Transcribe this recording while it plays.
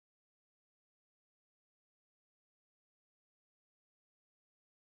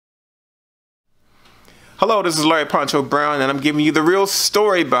Hello, this is Larry Poncho Brown, and I'm giving you the real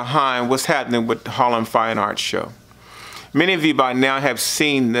story behind what's happening with the Harlem Fine Arts Show. Many of you by now have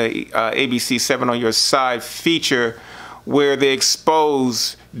seen the ABC 7 on Your Side feature where they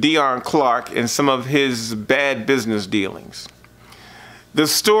expose Deion Clark and some of his bad business dealings. The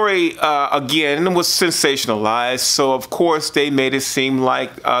story, again, was sensationalized, so of course they made it seem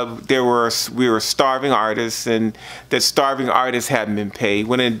like we were starving artists and that starving artists hadn't been paid.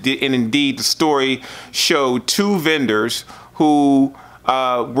 And indeed, the story showed two vendors who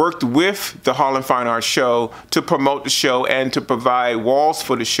worked with the Harlem Fine Arts Show to promote the show and to provide walls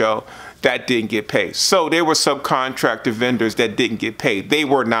for the show that didn't get paid. So there were subcontractor vendors that didn't get paid. They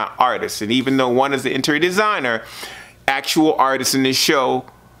were not artists, and even though one is an interior designer, actual artists in this show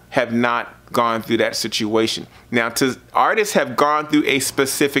have not gone through that situation. Now, artists have gone through a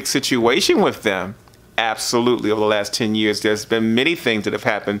specific situation with them. Absolutely, over the last 10 years, there's been many things that have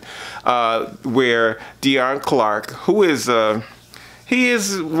happened where Deion Clark, who is he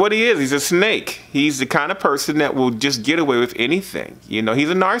is what he is. He's a snake. He's the kind of person that will just get away with anything. You know, he's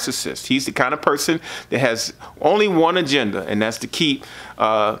a narcissist. He's the kind of person that has only one agenda, and that's to keep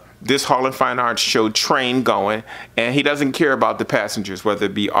this Harlem Fine Arts Show train going. And he doesn't care about the passengers, whether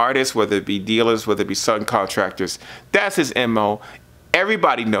it be artists, whether it be dealers, whether it be subcontractors. That's his MO.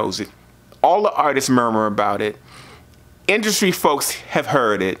 Everybody knows it. All the artists murmur about it. Industry folks have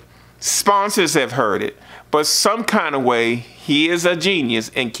heard it. Sponsors have heard it. But some kind of way, he is a genius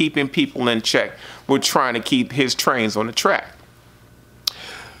in keeping people in check. We're trying to keep his trains on the track.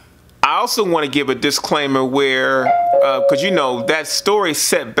 I also want to give a disclaimer where, because you know, that story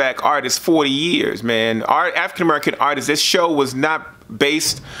set back artists 40 years, man. African-American artists, this show was not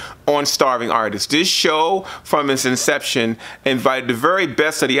based on starving artists. This show, from its inception, invited the very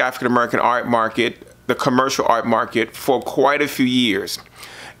best of the African-American art market, the commercial art market, for quite a few years.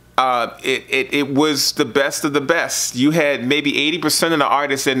 It was the best of the best. You had maybe 80% of the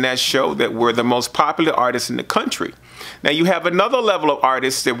artists in that show that were the most popular artists in the country. Now you have another level of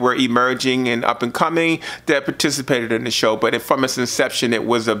artists that were emerging and up and coming that participated in the show, but from its inception it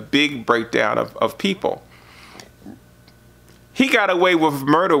was a big breakdown of people. He got away with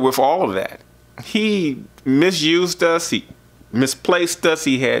murder with all of that. He misused us. He misplaced us.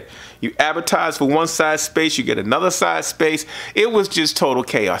 You advertise for one size space, you get another size space. It was just total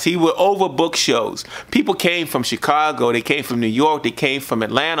chaos. He would overbook shows. People came from Chicago, they came from New York, they came from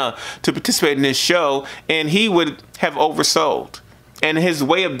Atlanta to participate in this show, and he would have oversold. And his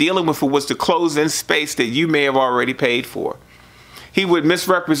way of dealing with it was to close in space that you may have already paid for. He would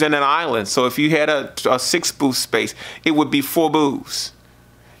misrepresent an island. So if you had a 6-booth space, it would be 4 booths.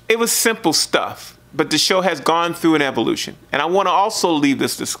 It was simple stuff. But the show has gone through an evolution. And I want to also leave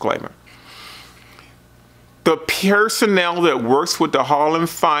this disclaimer. The personnel that works with the Harlem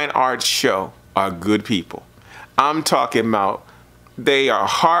Fine Arts Show are good people. I'm talking about they are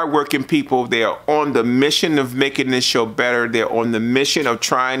hardworking people. They are on the mission of making this show better. They're on the mission of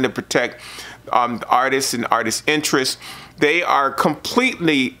trying to protect artists and artists' interests. They are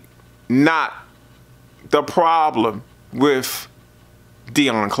completely not the problem with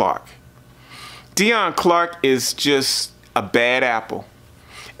Deion Clark. Deion Clark is just a bad apple.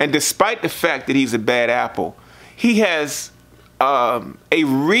 And despite the fact that he's a bad apple, he has a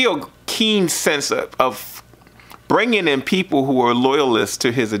real keen sense of bringing in people who are loyalists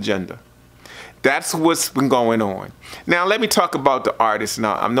to his agenda. That's what's been going on. Now, let me talk about the artists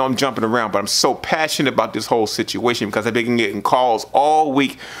now. I know I'm jumping around, but I'm so passionate about this whole situation because I've been getting calls all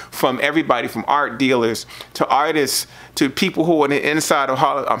week from everybody, from art dealers to artists to people who are on the inside of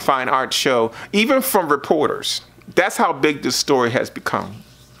Harlem Fine Arts Show, even from reporters. That's how big this story has become.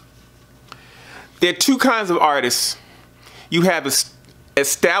 There are two kinds of artists. You have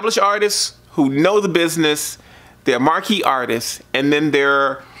established artists who know the business, they're marquee artists, and then there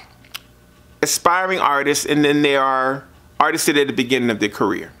are aspiring artists, and then there are artists that are at the beginning of their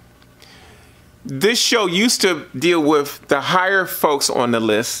career. This show used to deal with the higher folks on the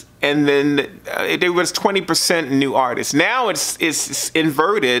list, and then there was 20% new artists. Now it's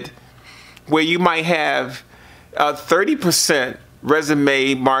inverted, where you might have 30%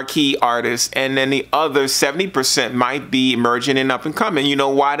 resume marquee artists, and then the other 70% might be emerging and up and coming. You know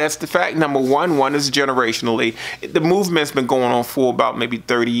why that's the fact? Number one is generationally. The movement's been going on for about maybe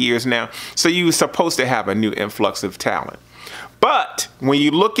 30 years now, so you're supposed to have a new influx of talent. But when you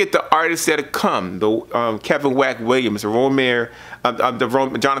look at the artists that have come, the Kevin Wack Williams, the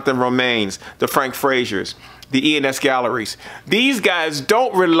Jonathan Romaines, the Frank Frazier's, the E&S Galleries, these guys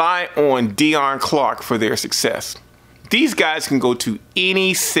don't rely on Deion Clark for their success. These guys can go to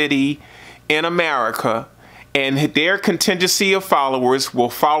any city in America and their contingency of followers will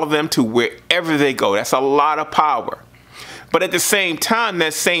follow them to wherever they go. That's a lot of power. But at the same time,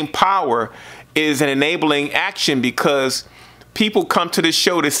 that same power is an enabling action, because people come to the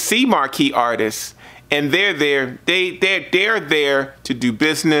show to see marquee artists, and they're there to do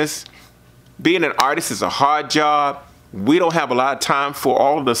business. Being an artist is a hard job. We don't have a lot of time for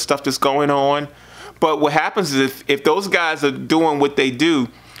all of the stuff that's going on. But what happens is if those guys are doing what they do,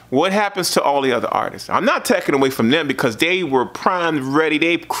 what happens to all the other artists? I'm not taking away from them, because they were primed, ready.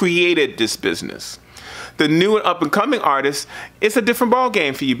 They created this business. The new and up-and-coming artists, it's a different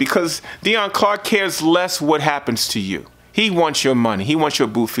ballgame for you, because Deion Clark cares less what happens to you. He wants your money. He wants your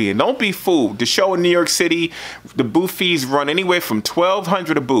booth fee. And don't be fooled. The show in New York City, the booth fees run anywhere from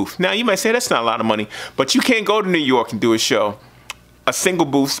 $1,200 a booth. Now, you might say that's not a lot of money, but you can't go to New York and do a show, a single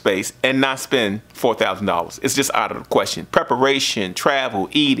booth space, and not spend $4,000. It's just out of the question. Preparation, travel,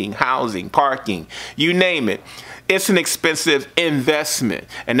 eating, housing, parking, you name it. It's an expensive investment.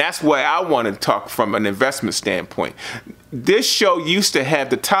 And that's why I want to talk from an investment standpoint. This show used to have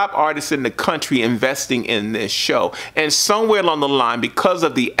the top artists in the country investing in this show. And somewhere along the line, because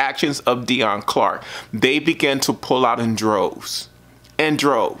of the actions of Deion Clark, they began to pull out in droves. And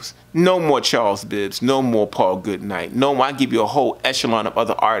droves. No more Charles Bibbs. No more Paul Goodnight. No more. I give you a whole echelon of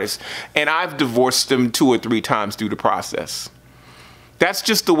other artists. And I've divorced them 2 or 3 times through the process. That's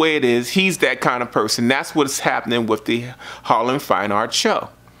just the way it is. He's that kind of person. That's what's happening with the Harlem Fine Arts Show.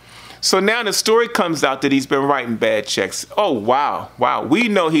 So now the story comes out that he's been writing bad checks. Oh, wow. Wow. We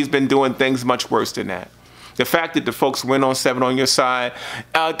know he's been doing things much worse than that. The fact that the folks went on 7 on Your Side,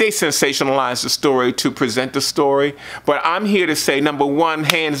 they sensationalized the story to present the story. But I'm here to say, number one,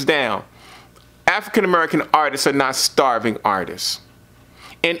 hands down, African-American artists are not starving artists.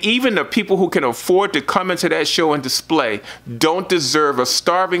 And even the people who can afford to come into that show and display don't deserve a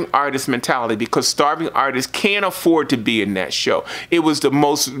starving artist mentality, because starving artists can't afford to be in that show. It was the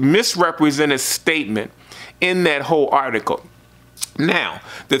most misrepresented statement in that whole article. Now,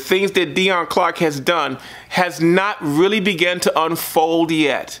 the things that Deion Clark has done has not really begun to unfold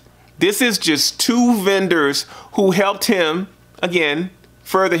yet. This is just 2 vendors who helped him, again,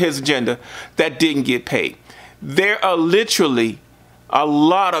 further his agenda, that didn't get paid. There are literally a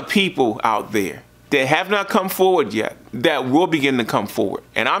lot of people out there that have not come forward yet that will begin to come forward.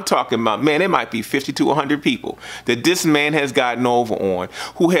 And I'm talking about, man, it might be 50 to 100 people that this man has gotten over on,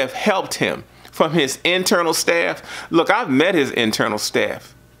 who have helped him from his internal staff. Look, I've met his internal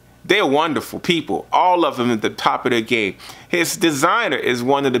staff. They're wonderful people, all of them at the top of their game. His designer is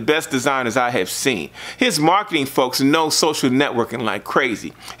one of the best designers I have seen. His marketing folks know social networking like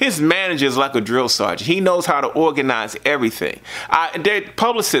crazy. His manager is like a drill sergeant. He knows how to organize everything. Their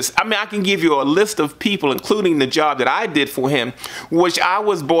publicists, I mean, I can give you a list of people, including the job that I did for him, which I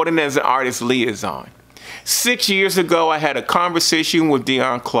was brought in as an artist liaison. 6 years ago, I had a conversation with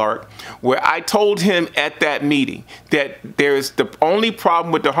Deion Clark where I told him at that meeting that there's the only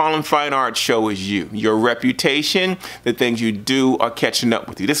problem with the Harlem Fine Arts Show is you. Your reputation, the things you do are catching up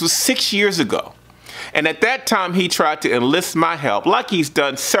with you. This was 6 years ago. And at that time, he tried to enlist my help, like he's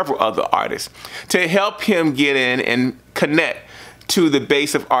done several other artists, to help him get in and connect to the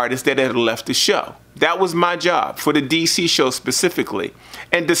base of artists that had left the show. That was my job for the DC show specifically.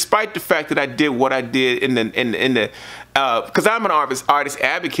 And despite the fact that I did what I did because I'm an artist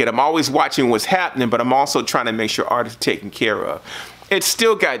advocate, I'm always watching what's happening, but I'm also trying to make sure artists are taken care of. It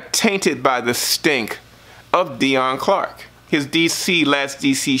still got tainted by the stink of Deion Clark. His last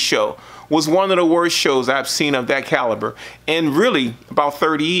DC show was one of the worst shows I've seen of that caliber in really about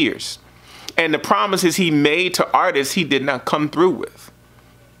 30 years. And the promises he made to artists, he did not come through with,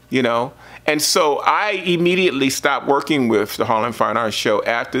 you know? And so I immediately stopped working with the Harlem Fine Arts Show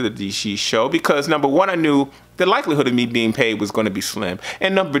after the DC show, because number one, I knew the likelihood of me being paid was going to be slim.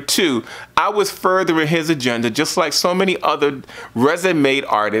 And number two, I was furthering his agenda just like so many other resume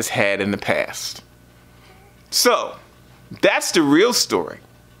artists had in the past. So that's the real story.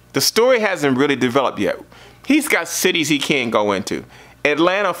 The story hasn't really developed yet. He's got cities he can't go into.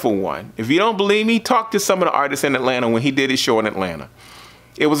 Atlanta, for one. If you don't believe me, talk to some of the artists in Atlanta when he did his show in Atlanta.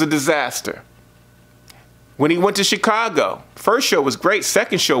 It was a disaster. When he went to Chicago, first show was great.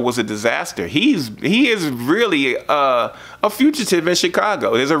 Second show was a disaster. He is really a fugitive in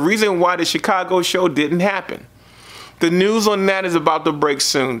Chicago. There's a reason why the Chicago show didn't happen. The news on that is about to break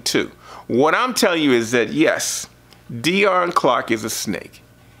soon too. What I'm telling you is that yes, Deion Clark is a snake.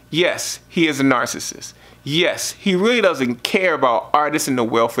 Yes, he is a narcissist. Yes, he really doesn't care about artists and the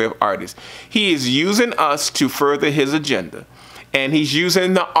welfare of artists. He is using us to further his agenda. And he's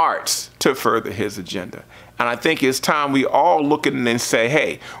using the arts to further his agenda. And I think it's time we all look at it and say,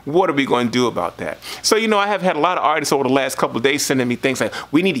 hey, what are we going to do about that? So, you know, I have had a lot of artists over the last couple of days sending me things like,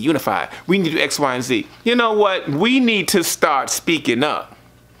 we need to unify, we need to do X, Y, and Z. You know what? We need to start speaking up.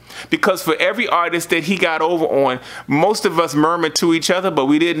 Because for every artist that he got over on, most of us murmured to each other, but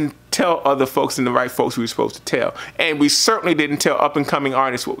we didn't tell other folks and the right folks we were supposed to tell. And we certainly didn't tell up-and-coming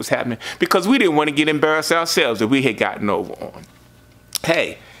artists what was happening because we didn't want to get embarrassed ourselves that we had gotten over on.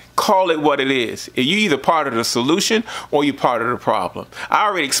 Hey, call it what it is. You're either part of the solution or you're part of the problem. I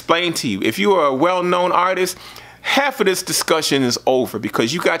already explained to you, if you are a well-known artist, half of this discussion is over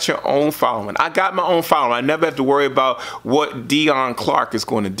because you got your own following. I got my own following. I never have to worry about what Dion Clark is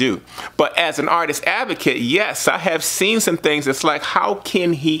going to do. But as an artist advocate, yes, I have seen some things that's like, how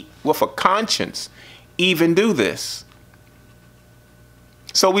can he, with a conscience, even do this?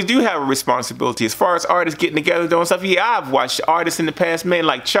 So we do have a responsibility. As far as artists getting together doing stuff, yeah, I've watched artists in the past, man,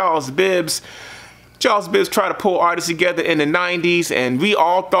 like Charles Bibbs. Charles Bibbs tried to pull artists together in the 90s, and we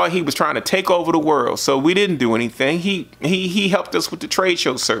all thought he was trying to take over the world. So we didn't do anything. He helped us with the trade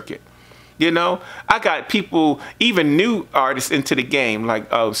show circuit. You know, I got people, even new artists into the game, like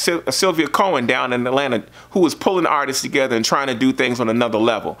Sylvia Cohen down in Atlanta, who was pulling artists together and trying to do things on another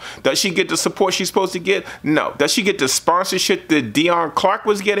level. Does she get the support she's supposed to get? No. Does she get the sponsorship that Dion Clark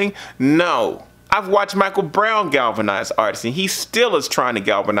was getting? No. I've watched Michael Brown galvanize artists, and he still is trying to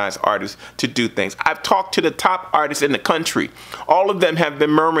galvanize artists to do things. I've talked to the top artists in the country. All of them have been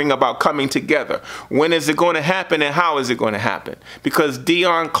murmuring about coming together. When is it going to happen, and how is it going to happen? Because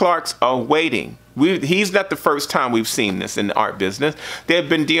Dion Clarks are waiting. He's not the first time we've seen this in the art business. There have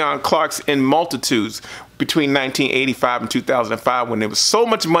been Dion Clarks in multitudes between 1985 and 2005 when there was so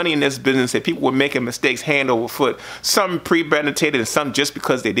much money in this business that people were making mistakes hand over foot, some premeditated and some just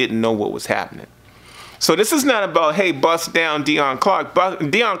because they didn't know what was happening. So this is not about, hey, bust down Dion Clark.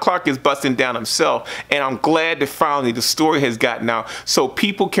 Dion Clark is busting down himself, and I'm glad that finally the story has gotten out so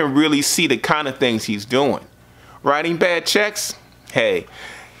people can really see the kind of things he's doing. Writing bad checks? Hey,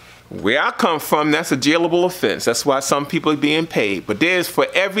 where I come from, that's a jailable offense. That's why some people are being paid. But there's, for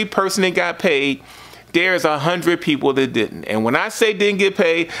every person that got paid, there's 100 people that didn't. And when I say didn't get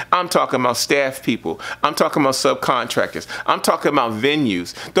paid, I'm talking about staff people. I'm talking about subcontractors. I'm talking about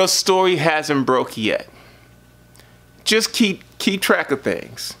venues. The story hasn't broke yet. Just keep track of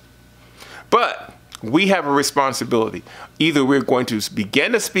things. But we have a responsibility. Either we're going to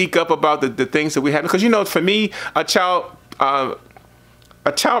begin to speak up about the things that we have. Because, you know, for me, a child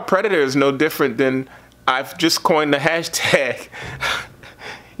predator is no different than, I've just coined the hashtag,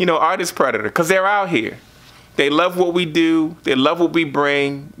 you know, artist predator, because they're out here. They love what we do. They love what we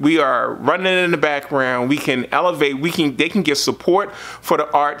bring. We are running in the background. We can elevate. They can get support for the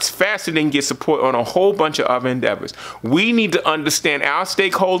arts faster than get support on a whole bunch of other endeavors. We need to understand our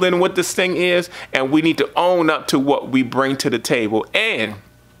stakeholder and what this thing is, and we need to own up to what we bring to the table. And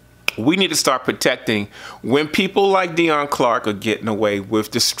we need to start protecting when people like Dion Clark are getting away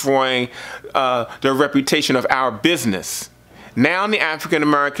with destroying the reputation of our business. Now the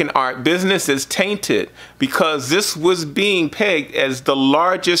African-American art business is tainted because this was being pegged as the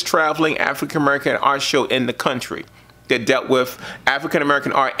largest traveling African-American art show in the country that dealt with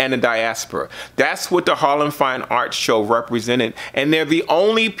African-American art and the diaspora. That's what the Harlem Fine Arts Show represented, and they're the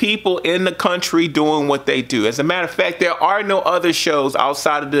only people in the country doing what they do. As a matter of fact, there are no other shows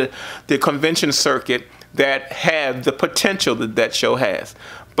outside of the convention circuit that have the potential that that show has.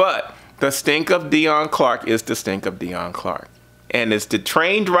 But the stink of Dion Clark is the stink of Dion Clark. And as the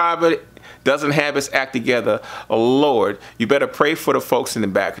train driver doesn't have his act together, oh Lord, you better pray for the folks in the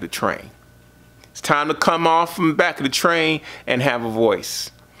back of the train. It's time to come off from the back of the train and have a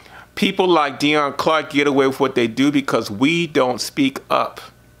voice. People like Dion Clark get away with what they do because we don't speak up.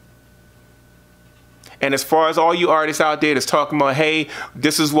 And as far as all you artists out there that's talking about, hey,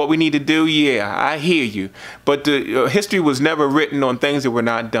 this is what we need to do, yeah, I hear you. But the history was never written on things that were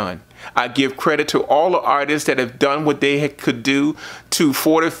not done. I give credit to all the artists that have done what they could do to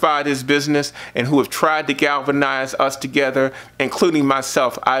fortify this business and who have tried to galvanize us together, including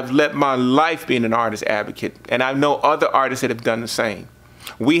myself. I've let my life being an artist advocate, and I know other artists that have done the same.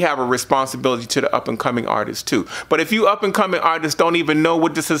 We have a responsibility to the up-and-coming artists too. But if you up-and-coming artists don't even know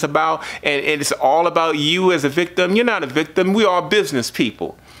what this is about and it's all about you as a victim, you're not a victim. We are business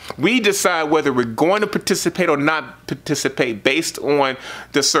people. We decide whether we're going to participate or not participate based on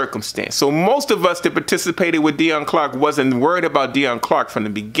the circumstance. So most of us that participated with Dion Clark wasn't worried about Dion Clark from the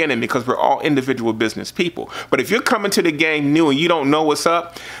beginning because we're all individual business people. But if you're coming to the game new and you don't know what's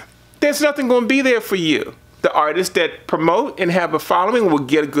up, there's nothing going to be there for you. The artists that promote and have a following will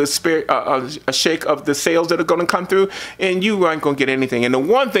get a good a shake of the sales that are going to come through, and you aren't going to get anything. And the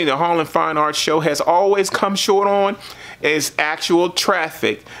one thing the Harlem Fine Arts Show has always come short on is actual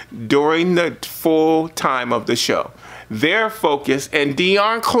traffic during the full time of the show. Their focus, and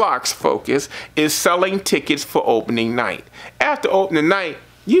Dion Clark's focus, is selling tickets for opening night. After opening night,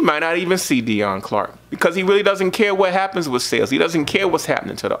 you might not even see Dion Clark, because he really doesn't care what happens with sales. He doesn't care what's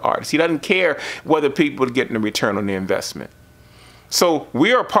happening to the artist. He doesn't care whether people are getting a return on their investment. So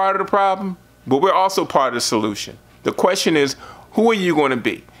we are part of the problem, but we're also part of the solution. The question is, who are you going to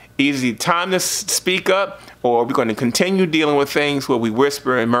be? Is it time to speak up, or are we going to continue dealing with things where we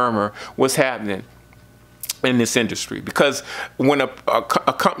whisper and murmur what's happening in this industry? Because when a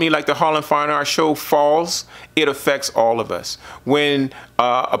company like the Harlem Fine Arts Show falls, it affects all of us. When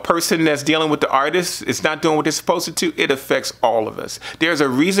a person that's dealing with the artist is not doing what they're supposed to, it affects all of us. There's a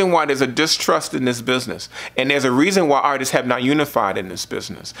reason why there's a distrust in this business, and there's a reason why artists have not unified in this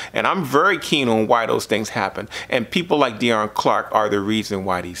business. And I'm very keen on why those things happen, and people like Dion Clark are the reason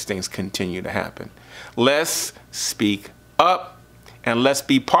why these things continue to happen. Let's speak up, and let's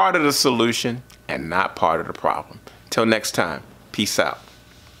be part of the solution and not part of the problem. Till next time, peace out.